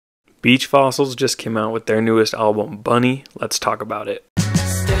Beach Fossils just came out with their newest album, Bunny. Let's talk about it.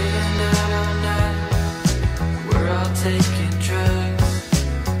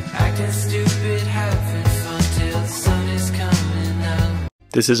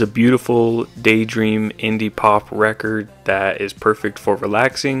 This is a beautiful daydream indie pop record that is perfect for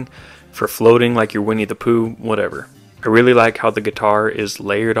relaxing, for floating like you're Winnie the Pooh, whatever. I really like how the guitar is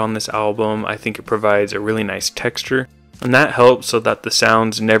layered on this album. I think it provides a really nice texture, and that helps so that the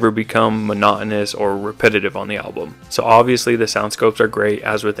sounds never become monotonous or repetitive on the album. So obviously the soundscapes are great,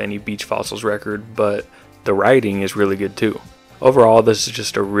 as with any Beach Fossils record, but the writing is really good too. Overall, this is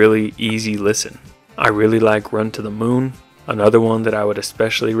just a really easy listen. I really like Run to the Moon. Another one that I would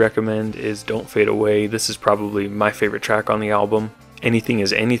especially recommend is Don't Fade Away. This is probably my favorite track on the album. Anything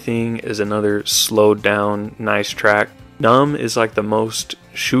is Anything is another slowed down, nice track. Numb is like the most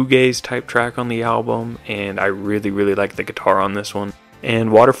shoegaze type track on the album, and I really like the guitar on this one.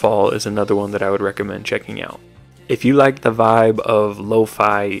 And Waterfall is another one that I would recommend checking out. If you like the vibe of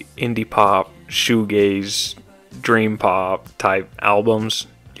lo-fi, indie pop, shoegaze, dream pop type albums,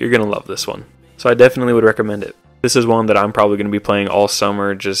 you're gonna love this one. So I definitely would recommend it. This is one that I'm probably going to be playing all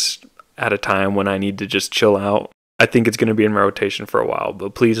summer, just at a time when I need to just chill out. I think it's going to be in my rotation for a while,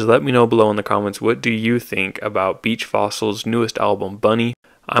 but please let me know below in the comments, what do you think about Beach Fossils' newest album, Bunny?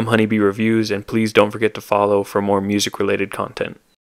 I'm Honeybee Reviews, and please don't forget to follow for more music related content.